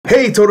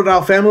Hey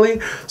Totodile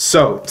family!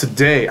 So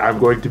today I'm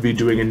going to be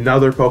doing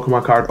another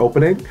Pokemon card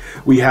opening.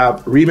 We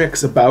have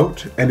Remix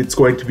Bout and it's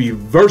going to be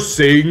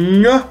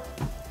versing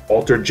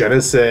Altered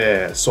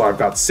Genesis. So I've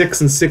got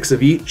 6 and 6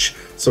 of each.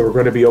 So we're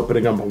going to be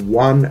opening them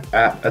one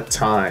at a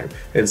time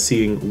and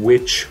seeing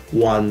which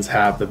ones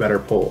have the better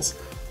pulls.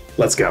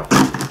 Let's go.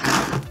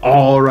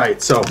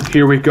 Alright, so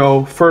here we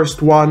go.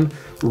 First one,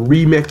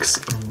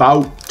 Remix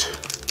Bout.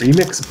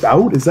 Remix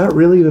Bout? Is that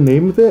really the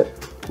name of it?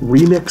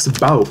 Remix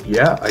Bout,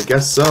 yeah, I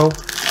guess so.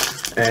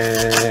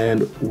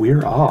 And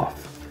we're off.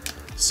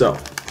 So,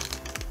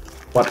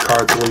 what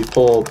cards will we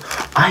pull?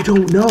 I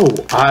don't know.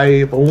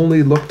 I've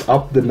only looked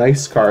up the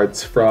nice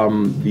cards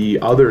from the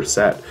other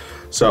set.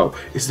 So,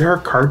 is there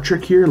a card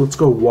trick here? Let's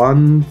go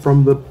one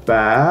from the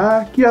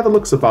back. Yeah, that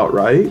looks about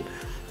right.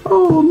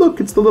 Oh, look,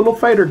 it's the little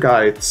fighter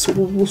guy. It's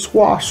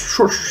Swash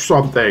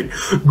something.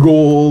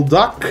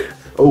 Golduck.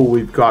 Oh,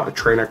 we've got a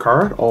trainer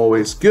card,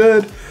 always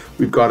good.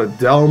 We've got a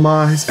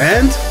Delmise,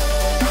 and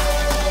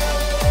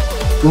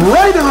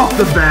right off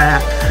the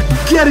bat,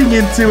 getting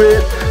into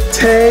it,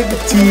 Tag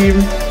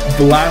Team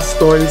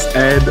Blastoise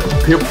and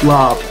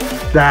Piplup.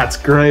 That's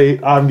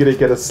great. I'm gonna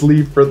get a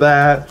sleeve for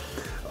that.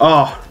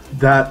 Oh,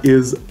 that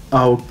is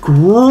a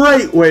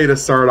great way to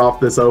start off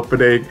this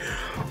opening.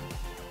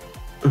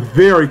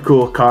 Very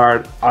cool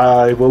card.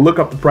 I will look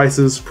up the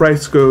prices.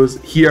 Price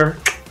goes here.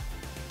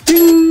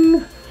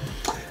 Ding!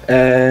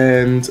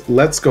 And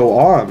let's go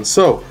on.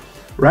 So,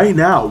 right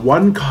now,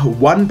 one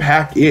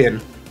pack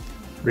in,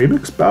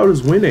 Remix Bout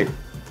is winning.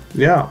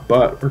 Yeah,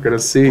 but we're gonna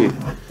see.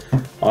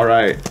 All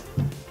right,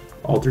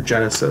 Altered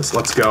Genesis,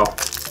 let's go.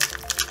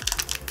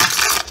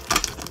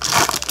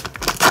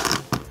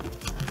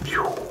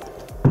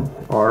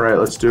 All right,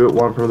 let's do it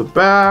one from the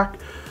back.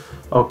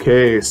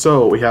 Okay,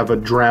 so we have a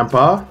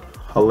Drampa,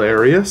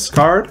 hilarious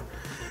card.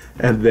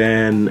 And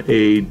then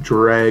a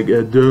Lilip,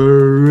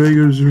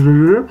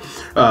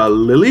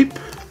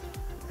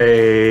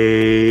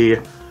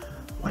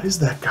 what is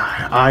that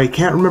guy? I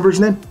can't remember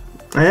his name.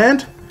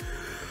 And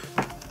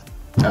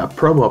a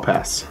promo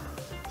pass.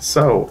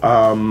 So,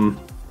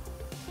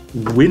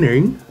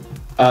 winning.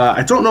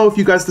 I don't know if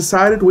you guys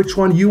decided which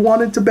one you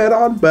wanted to bet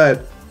on,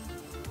 but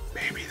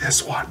maybe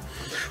this one.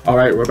 All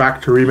right, we're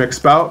back to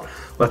Remix Bout.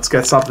 Let's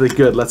get something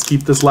good. Let's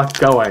keep this luck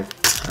going.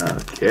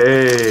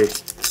 Okay.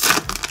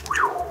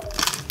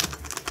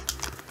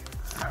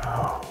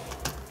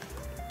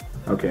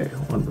 Okay,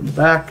 one from the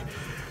back.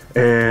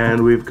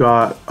 And we've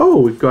got, oh,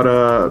 we've got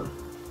a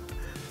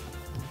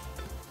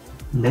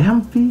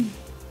Mamfi?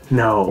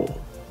 No.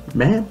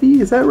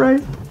 Mamfi, is that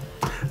right?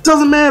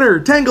 Doesn't matter,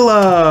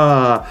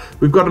 Tangela!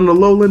 We've got an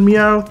Alolan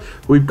Meowth,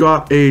 we've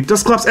got a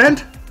Dusclops,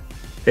 and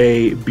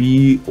a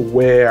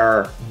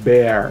Beware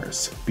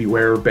Bears.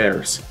 Beware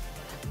Bears.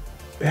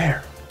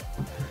 Bear.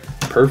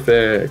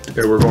 Perfect.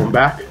 And we're going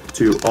back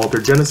to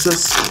Altered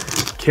Genesis.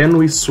 Can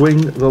we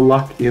swing the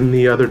luck in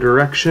the other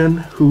direction?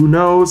 Who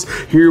knows?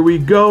 Here we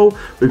go.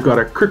 We've got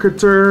a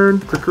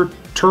Cricketurn.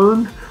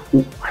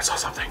 Ooh, I saw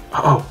something.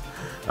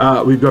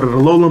 Uh-oh. We've got an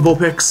Alolan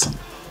Vulpix,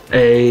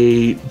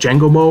 a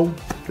Jangomo.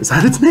 Is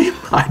that its name?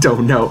 I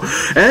don't know.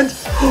 And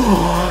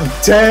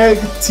Tag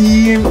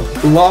Team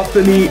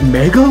Lopunny,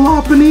 Mega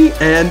Lopunny,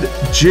 and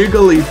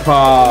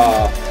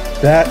Jigglypuff.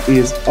 That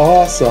is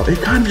awesome.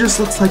 It kind of just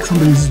looks like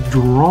somebody's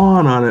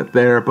drawn on it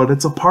there, but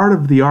it's a part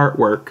of the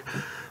artwork.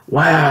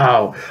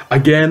 Wow.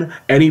 Again,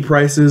 any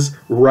prices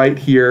right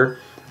here.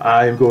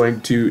 I'm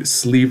going to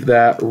sleeve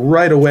that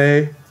right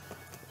away.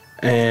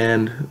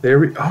 And there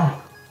we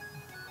go.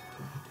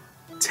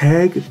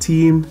 Tag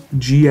Team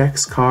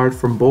GX card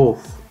from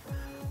both.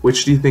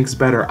 Which do you think's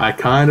better? I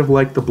kind of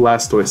like the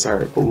Blastoise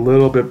art a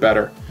little bit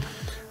better.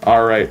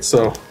 All right,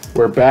 so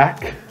we're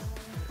back.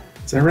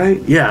 Is that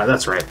right? Yeah,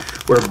 that's right.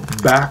 We're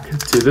back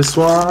to this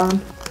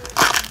one.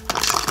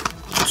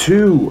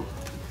 2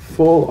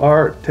 full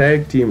art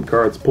tag team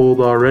cards pulled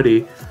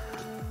already.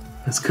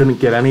 This couldn't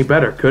get any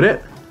better, could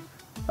it?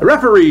 A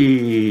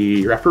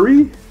referee!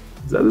 Referee?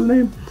 Is that his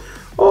name?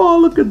 Oh,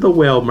 look at the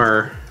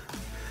Whalmer.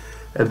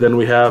 And then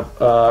we have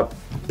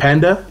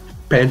Panda,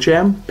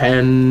 Pancham,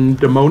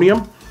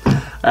 Pandemonium,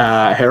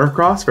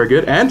 Heracross, very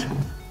good, and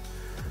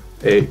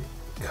a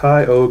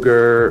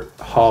Kyogre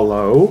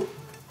Hollow.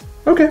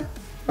 Okay,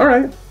 all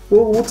right,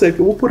 we'll take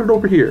it. We'll put it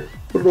over here.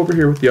 Put it over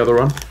here with the other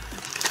one.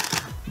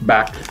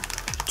 Back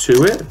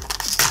to it.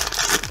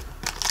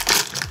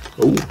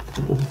 Oh,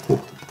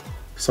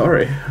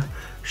 sorry,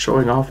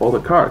 showing off all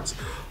the cards.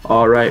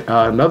 All right,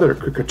 another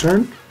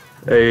Cricketurn.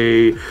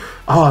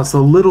 It's a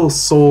little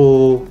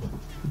soul.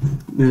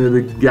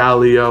 The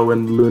Galio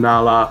and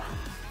Lunala.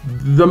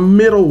 The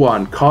middle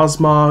one,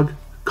 Cosmog,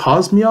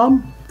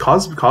 Cosmom?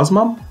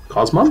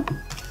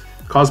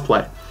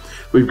 Cosplay.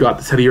 We've got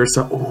the Teddy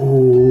Ursa.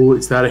 Oh,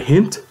 is that a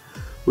hint?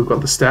 We've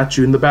got the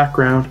statue in the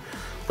background.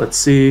 Let's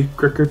see,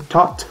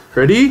 Cricketot,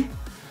 ready?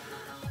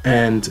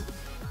 And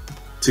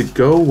to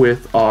go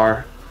with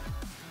our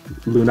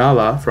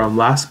Lunala from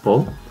last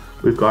pull,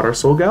 we've got our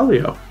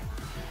Solgaleo.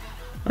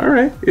 All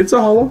right, it's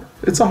a holo.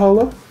 It's a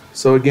holo.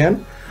 So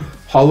again,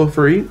 holo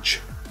for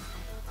each.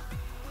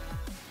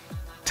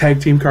 tag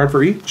team card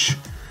for each.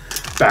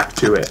 Back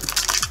to it.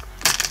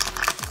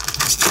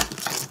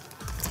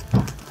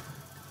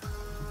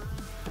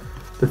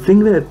 The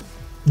thing that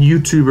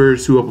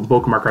YouTubers who open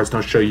Pokemon cards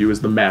don't show you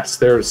is the mess.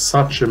 There is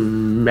such a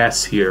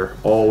mess here,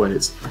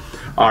 always.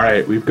 All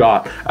right, we've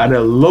got an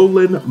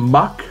Alolan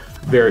Muck.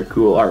 Very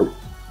cool art.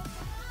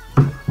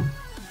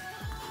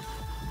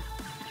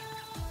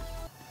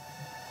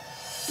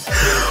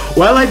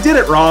 Well, I did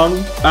it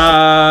wrong.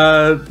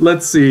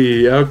 Let's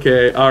see.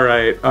 Okay, all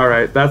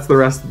right. That's the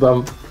rest of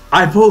them.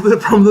 I pulled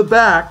it from the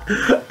back,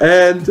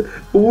 and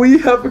we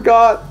have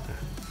got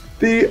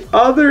the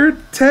other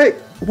tag.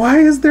 Why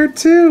is there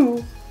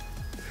two?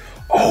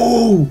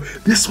 Oh,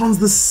 this one's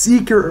the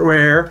secret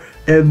rare,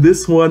 and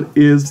this one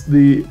is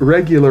the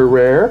regular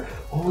rare.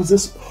 What was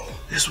this?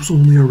 This was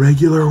only a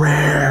regular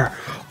rare.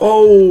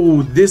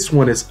 Oh, this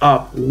one is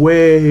up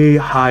way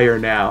higher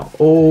now.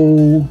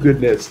 Oh,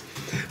 goodness.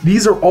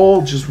 These are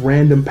all just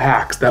random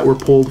packs that were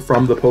pulled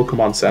from the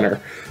Pokemon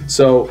Center.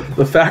 So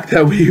the fact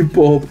that we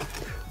pulled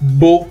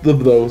both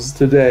of those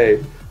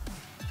today,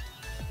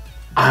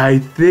 I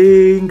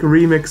think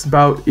Remix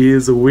Bout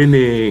is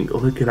winning.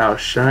 Look at how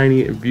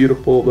shiny and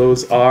beautiful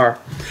those are.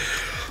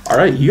 All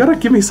right, you gotta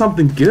give me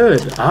something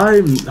good.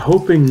 I'm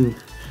hoping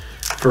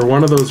for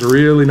one of those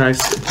really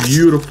nice,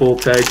 beautiful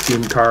tag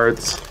team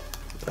cards.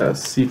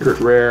 Secret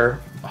rare,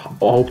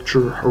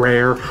 ultra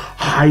rare,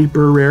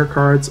 hyper rare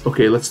cards.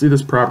 Okay, let's do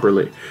this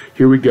properly.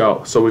 Here we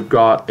go. So we've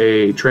got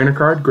a trainer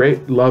card.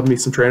 Great, love me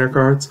some trainer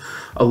cards.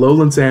 A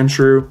Alolan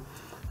Sandshrew,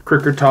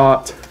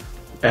 Krickertot,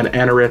 and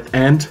Anorith,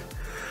 and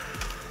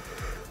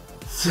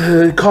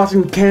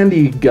cotton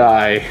candy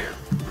guy.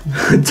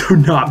 Do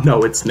not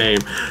know its name.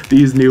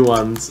 These new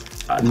ones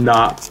I'm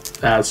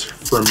not as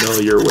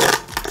familiar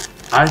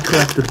with. I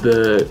collected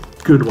the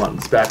good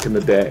ones back in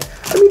the day.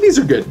 I mean, these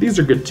are good. These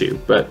are good too,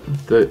 but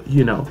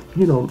you know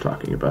what I'm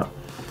talking about.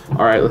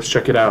 All right, let's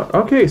check it out.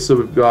 Okay, so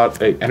we've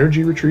got a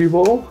energy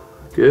retrieval.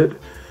 Good.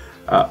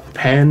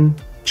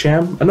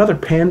 Pancham, another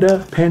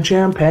panda.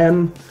 Pancham,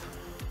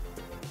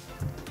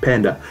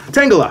 panda.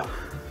 Tangela.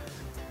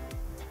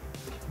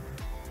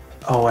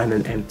 Oh, and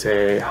an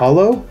Entei.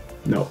 Hollow?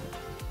 No.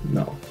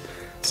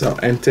 So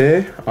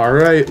Entei. All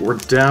right, we're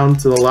down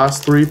to the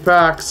last 3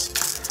 packs.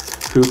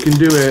 Who can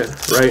do it?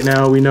 Right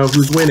now, we know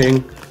who's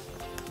winning.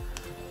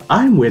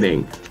 I'm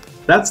winning.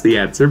 That's the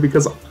answer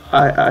because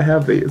I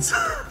have these.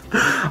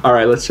 All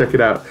right, let's check it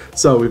out.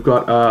 So we've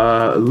got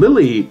a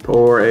Lilip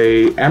or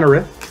a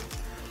Anorith.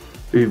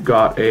 We've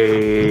got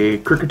a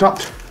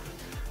Krickertot.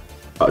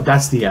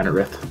 That's the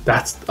Anorith.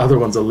 That's the other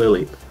one's a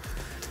Lilip.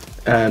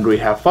 And we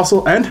have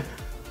Fossil and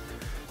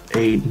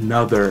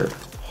another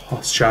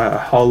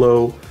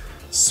Hollow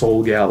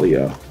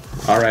Solgaleo.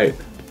 All right,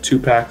 2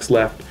 packs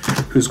left.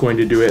 Who's going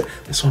to do it?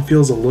 This one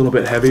feels a little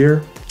bit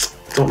heavier.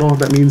 Don't know if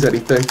that means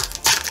anything.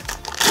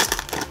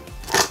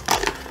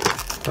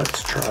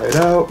 Let's try it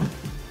out.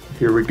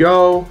 Here we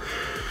go.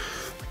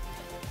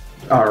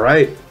 All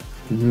right,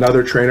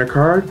 another trainer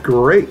card.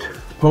 Great.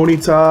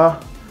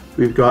 Ponyta.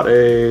 We've got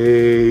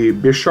a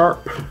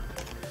Bisharp,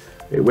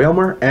 a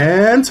Wailmer,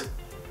 and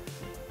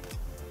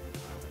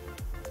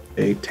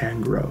a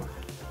Tangrowth.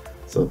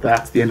 So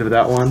that's the end of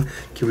that one.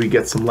 Can we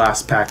get some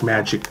last pack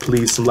magic,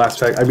 please? Some last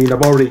pack. I mean,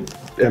 I've already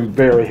am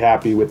very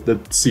happy with the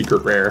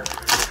secret rare.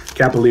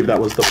 Can't believe that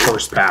was the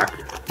first pack.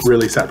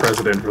 Really set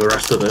precedent for the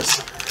rest of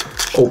this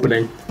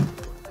opening.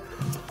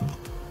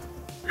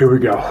 Here we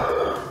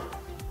go.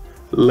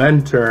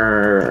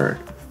 Lantern,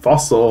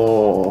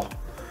 Fossil,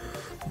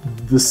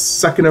 the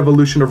second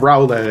evolution of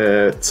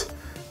Rowlet,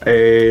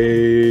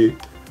 a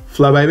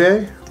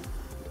Flabébé,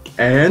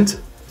 and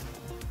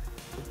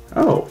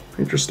oh,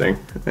 interesting,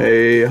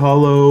 a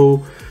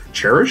Hollow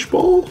Cherish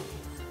Bowl.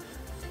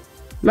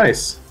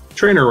 Nice.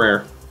 Trainer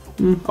rare.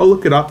 I'll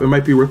look it up. It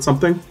might be worth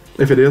something.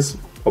 If it is,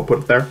 I'll put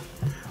it there.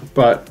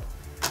 But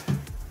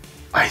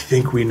I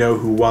think we know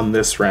who won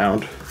this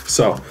round.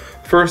 So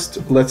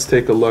first, let's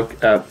take a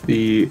look at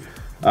the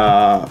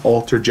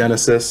Alter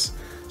Genesis.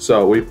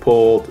 So we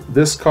pulled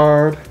this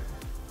card.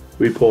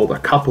 We pulled a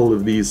couple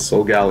of these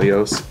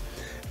Solgaleos.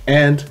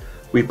 And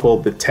we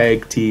pulled the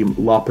tag team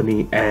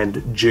Lopunny and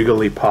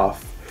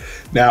Jigglypuff.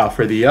 Now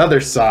for the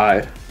other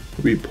side,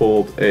 we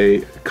pulled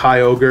a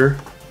Kyogre.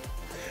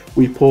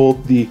 We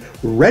pulled the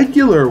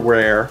regular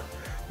rare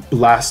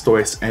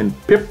Blastoise and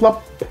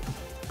Piplup.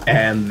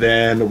 And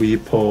then we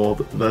pulled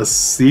the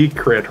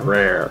secret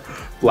rare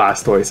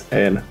Blastoise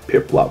and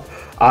Piplup.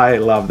 I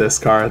love this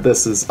card.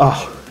 This is,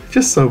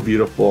 just so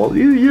beautiful.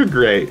 You're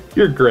great.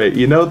 You're great.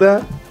 You know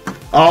that?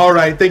 All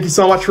right, thank you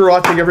so much for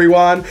watching,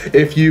 everyone.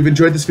 If you've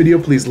enjoyed this video,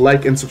 please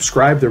like and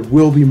subscribe. There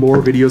will be more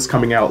videos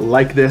coming out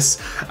like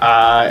this.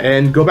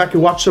 And go back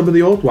and watch some of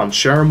the old ones.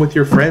 Share them with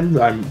your friends.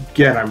 I'm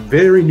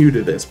very new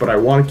to this, but I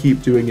want to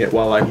keep doing it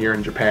while I'm here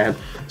in Japan.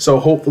 So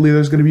hopefully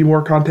there's going to be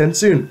more content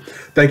soon.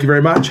 Thank you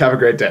very much. Have a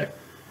great day.